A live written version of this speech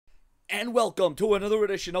And welcome to another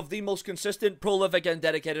edition of the most consistent, prolific, and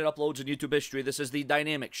dedicated uploads in YouTube history. This is the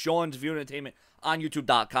dynamic Sean's View Entertainment on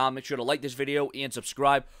YouTube.com. Make sure to like this video and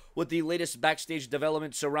subscribe with the latest backstage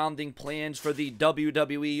developments surrounding plans for the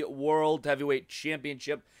WWE World Heavyweight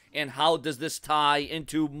Championship and how does this tie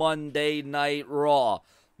into Monday Night Raw.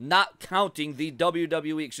 Not counting the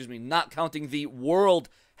not counting the World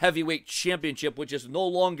Heavyweight Championship, which is no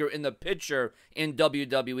longer in the picture in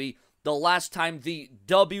WWE. The last time the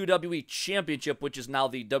WWE Championship, which is now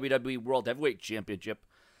the WWE World Heavyweight Championship,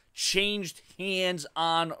 changed hands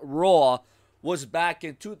on Raw was back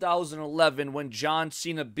in 2011 when John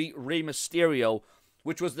Cena beat Rey Mysterio,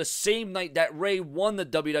 which was the same night that Rey won the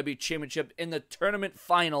WWE Championship in the tournament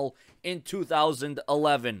final in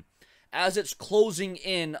 2011. As it's closing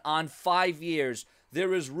in on 5 years,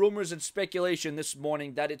 there is rumors and speculation this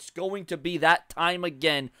morning that it's going to be that time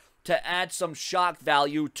again to add some shock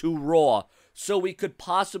value to Raw. So we could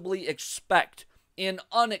possibly expect an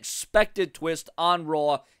unexpected twist on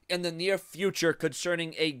Raw in the near future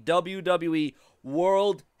concerning a WWE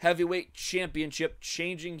World Heavyweight Championship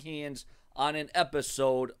changing hands on an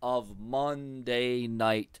episode of Monday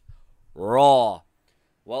Night Raw.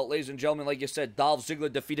 Well, ladies and gentlemen, like you said, Dolph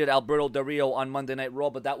Ziggler defeated Alberto Del Rio on Monday Night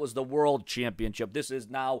Raw, but that was the World Championship. This is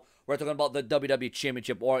now, we're talking about the WWE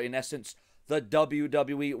Championship, or in essence, the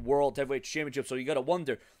WWE World Heavyweight Championship. So you got to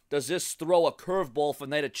wonder, does this throw a curveball for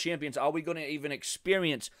Night of Champions? Are we going to even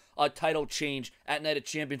experience a title change at Night of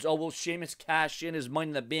Champions? Or will Sheamus cash in his Money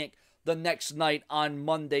in the Bank the next night on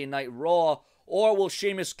Monday Night Raw? Or will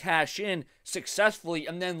Sheamus cash in successfully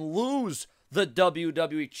and then lose the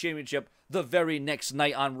WWE Championship the very next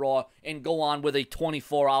night on Raw and go on with a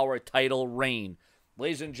 24-hour title reign?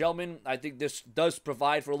 Ladies and gentlemen, I think this does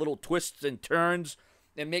provide for a little twists and turns.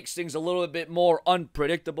 It makes things a little bit more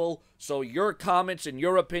unpredictable. So your comments and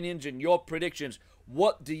your opinions and your predictions,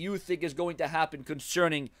 what do you think is going to happen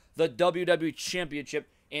concerning the WWE Championship?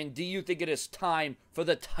 And do you think it is time for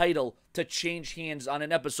the title to change hands on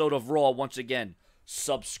an episode of Raw once again?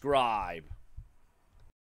 Subscribe.